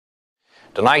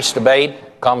Tonight's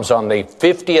debate comes on the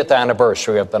 50th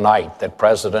anniversary of the night that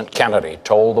President Kennedy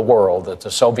told the world that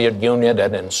the Soviet Union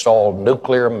had installed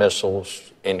nuclear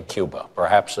missiles in Cuba,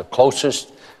 perhaps the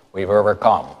closest we've ever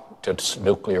come to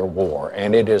nuclear war.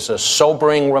 And it is a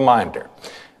sobering reminder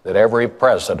that every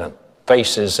president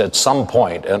faces at some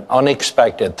point an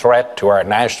unexpected threat to our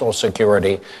national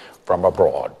security from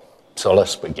abroad. So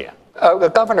let's begin.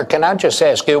 Governor, can I just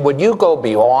ask you, would you go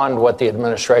beyond what the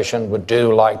administration would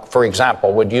do? Like, for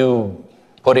example, would you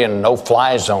put in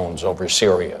no-fly zones over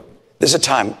Syria?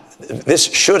 This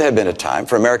should have been a time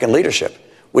for American leadership.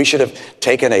 We should have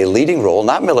taken a leading role,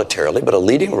 not militarily, but a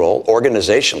leading role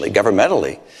organizationally,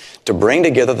 governmentally, to bring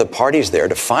together the parties there,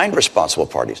 to find responsible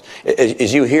parties.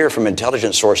 As you hear from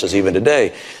intelligence sources even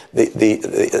today,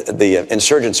 the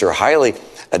insurgents are highly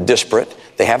disparate.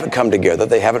 They haven't come together.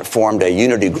 They haven't formed a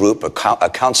unity group, a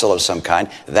council of some kind.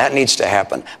 That needs to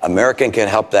happen. America can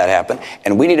help that happen.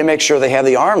 And we need to make sure they have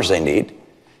the arms they need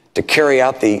to carry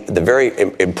out the very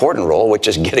important role, which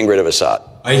is getting rid of Assad.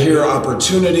 I hear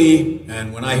opportunity,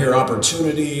 and when I hear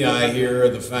opportunity, I hear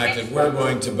the fact that we're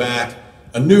going to back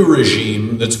a new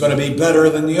regime that's going to be better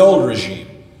than the old regime,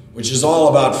 which is all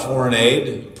about foreign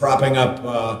aid, propping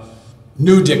up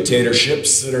new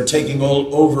dictatorships that are taking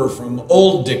over from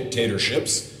old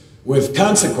dictatorships, with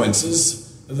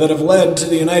consequences that have led to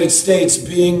the United States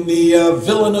being the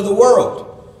villain of the world.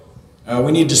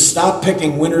 We need to stop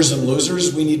picking winners and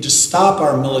losers. We need to stop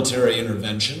our military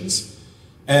interventions.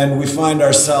 And we find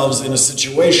ourselves in a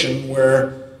situation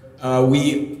where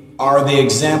we are the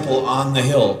example on the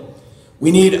Hill.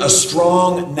 We need a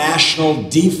strong national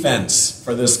defense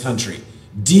for this country.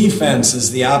 Defense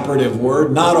is the operative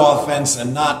word, not offense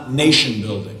and not nation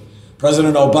building.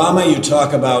 President Obama, you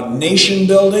talk about nation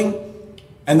building,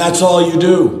 and that's all you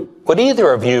do. Would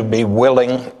either of you be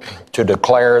willing to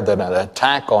declare that an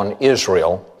attack on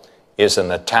Israel is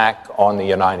an attack on the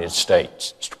United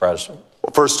States, Mr. President?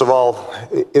 Well, first of all,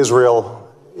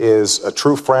 Israel is a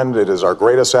true friend. It is our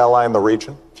greatest ally in the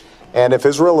region. And if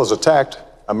Israel is attacked,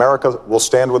 America will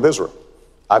stand with Israel.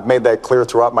 I've made that clear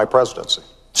throughout my presidency.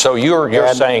 So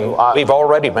you're saying we've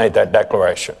already made that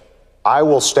declaration? I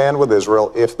will stand with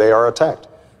Israel if they are attacked.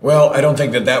 Well, I don't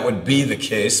think that would be the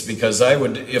case, because I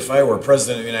would, if I were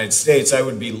president of the United States, I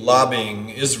would be lobbying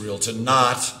Israel to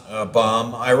not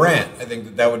bomb Iran. I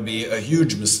think that would be a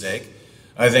huge mistake.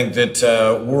 I think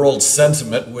that world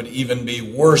sentiment would even be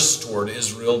worse toward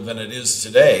Israel than it is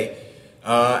today,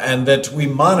 and that we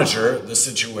monitor the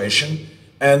situation,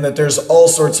 and that there's all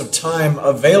sorts of time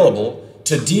available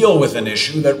to deal with an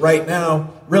issue that right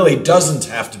now really doesn't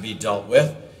have to be dealt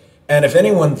with. And if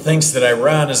anyone thinks that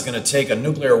Iran is going to take a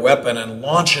nuclear weapon and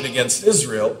launch it against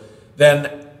Israel,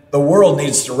 then the world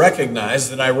needs to recognize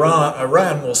that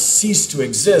Iran will cease to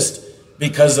exist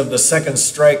because of the second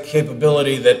strike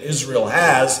capability that Israel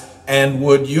has and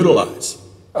would utilize.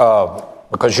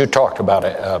 Because you talked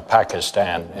about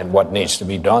Pakistan and what needs to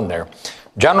be done there.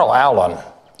 General Allen,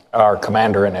 our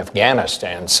commander in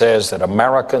Afghanistan, says that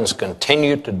Americans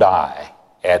continue to die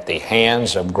at the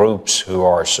hands of groups who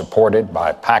are supported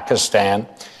by Pakistan.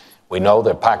 We know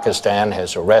that Pakistan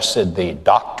has arrested the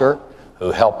doctor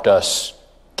who helped us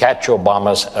catch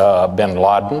Obama's bin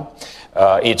Laden.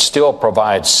 It still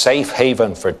provides safe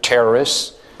haven for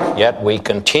terrorists, yet we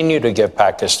continue to give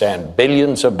Pakistan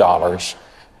billions of dollars.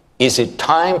 Is it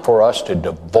time for us to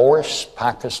divorce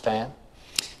Pakistan?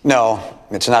 No,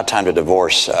 it's not time to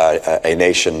divorce a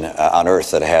nation on earth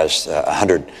that has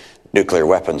 100 nuclear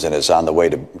weapons and is on the way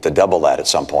to double that at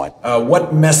some point.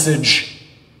 What message,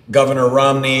 Governor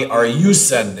Romney, are you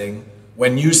sending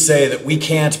when you say that we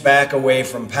can't back away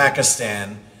from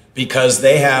Pakistan because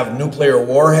they have nuclear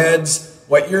warheads?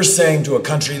 What you're saying to a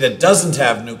country that doesn't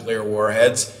have nuclear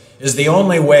warheads is the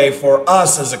only way for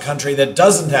us as a country that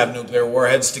doesn't have nuclear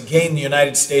warheads to gain the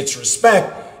United States'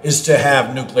 respect is to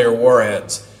have nuclear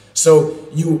warheads. So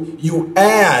you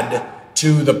add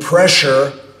to the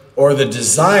pressure or the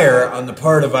desire on the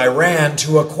part of Iran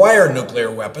to acquire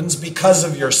nuclear weapons because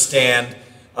of your stand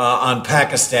on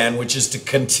Pakistan, which is to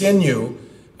continue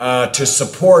to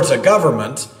support a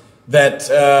government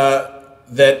that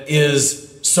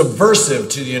is subversive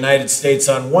to the United States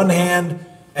on one hand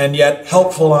and yet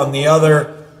helpful on the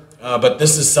other. But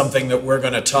this is something that we're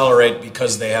going to tolerate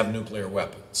because they have nuclear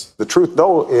weapons. The truth,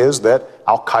 though, is that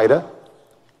Al-Qaeda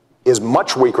is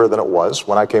much weaker than it was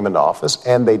when I came into office,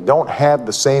 and they don't have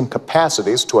the same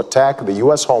capacities to attack the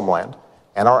U.S. homeland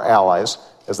and our allies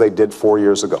as they did 4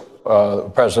 years ago.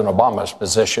 President Obama's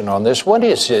position on this, what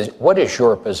is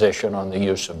your position on the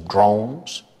use of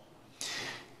drones?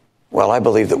 Well, I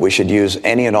believe that we should use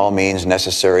any and all means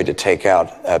necessary to take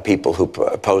out people who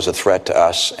pose a threat to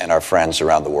us and our friends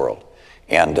around the world.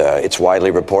 And it's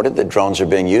widely reported that drones are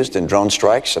being used in drone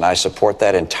strikes, and I support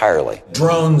that entirely.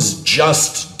 Drones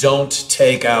just don't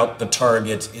take out the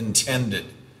target intended.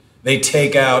 They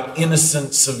take out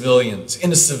innocent civilians.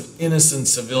 Innocent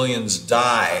civilians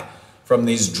die from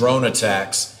these drone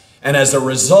attacks. And as a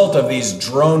result of these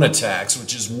drone attacks,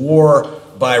 which is war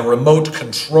by remote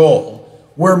control,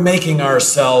 we're making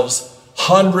ourselves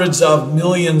hundreds of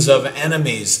millions of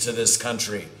enemies to this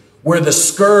country. We're the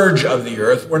scourge of the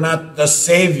earth. We're not the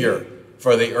savior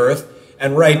for the earth.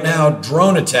 And right now,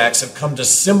 drone attacks have come to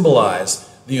symbolize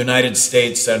the United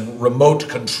States and remote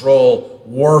control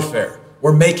warfare.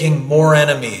 We're making more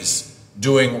enemies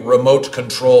doing remote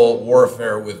control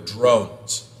warfare with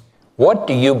drones. What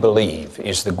do you believe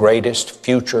is the greatest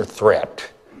future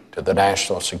threat to the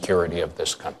national security of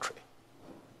this country?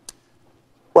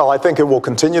 Well, I think it will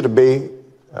continue to be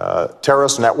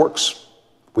terrorist networks.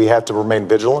 We have to remain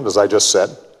vigilant, as I just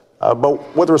said.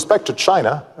 But with respect to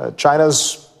China,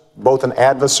 China's both an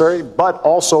adversary, but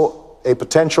also a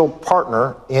potential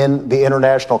partner in the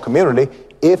international community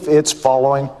if it's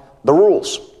following the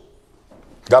rules.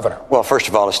 Governor. Well, first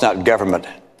of all, it's not government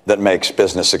that makes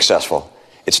business successful.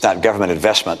 It's not government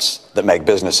investments that make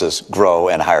businesses grow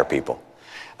and hire people.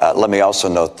 Let me also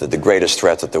note that the greatest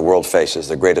threat that the world faces,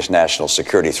 the greatest national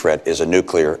security threat, is a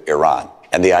nuclear Iran.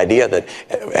 And the idea that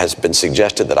has been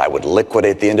suggested that I would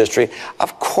liquidate the industry,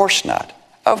 of course not.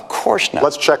 Of course not.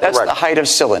 Let's check the record. That's the height of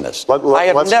silliness. I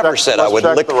have never said I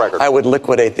would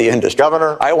liquidate the industry.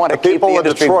 Governor, I want to keep the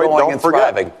industry growing and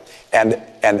thriving.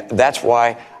 And that's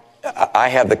why I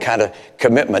have the kind of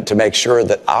commitment to make sure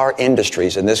that our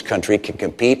industries in this country can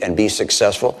compete and be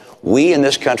successful. We in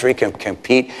this country can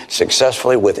compete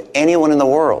successfully with anyone in the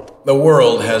world. The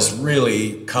world has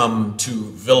really come to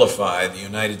vilify the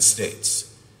United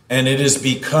States. And it is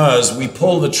because we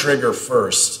pull the trigger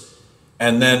first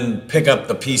and then pick up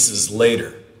the pieces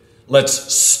later.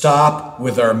 Let's stop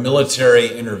with our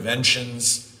military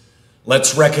interventions.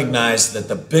 Let's recognize that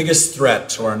the biggest threat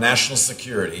to our national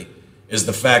security is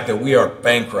the fact that we are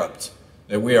bankrupt,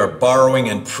 that we are borrowing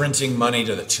and printing money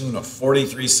to the tune of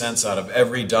 43 cents out of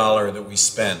every dollar that we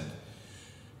spend.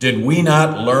 Did we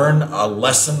not learn a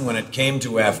lesson when it came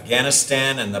to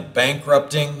Afghanistan and the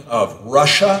bankrupting of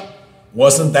Russia?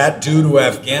 Wasn't that due to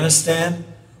Afghanistan?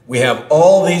 We have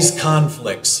all these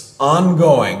conflicts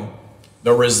ongoing,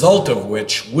 the result of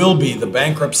which will be the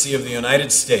bankruptcy of the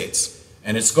United States.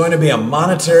 And it's going to be a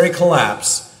monetary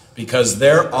collapse because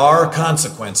there are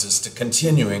consequences to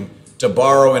continuing to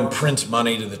borrow and print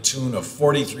money to the tune of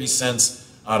 43 cents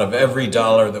out of every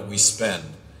dollar that we spend.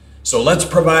 So let's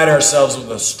provide ourselves with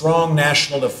a strong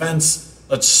national defense.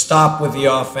 Let's stop with the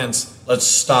offense. Let's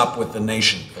stop with the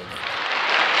nation building.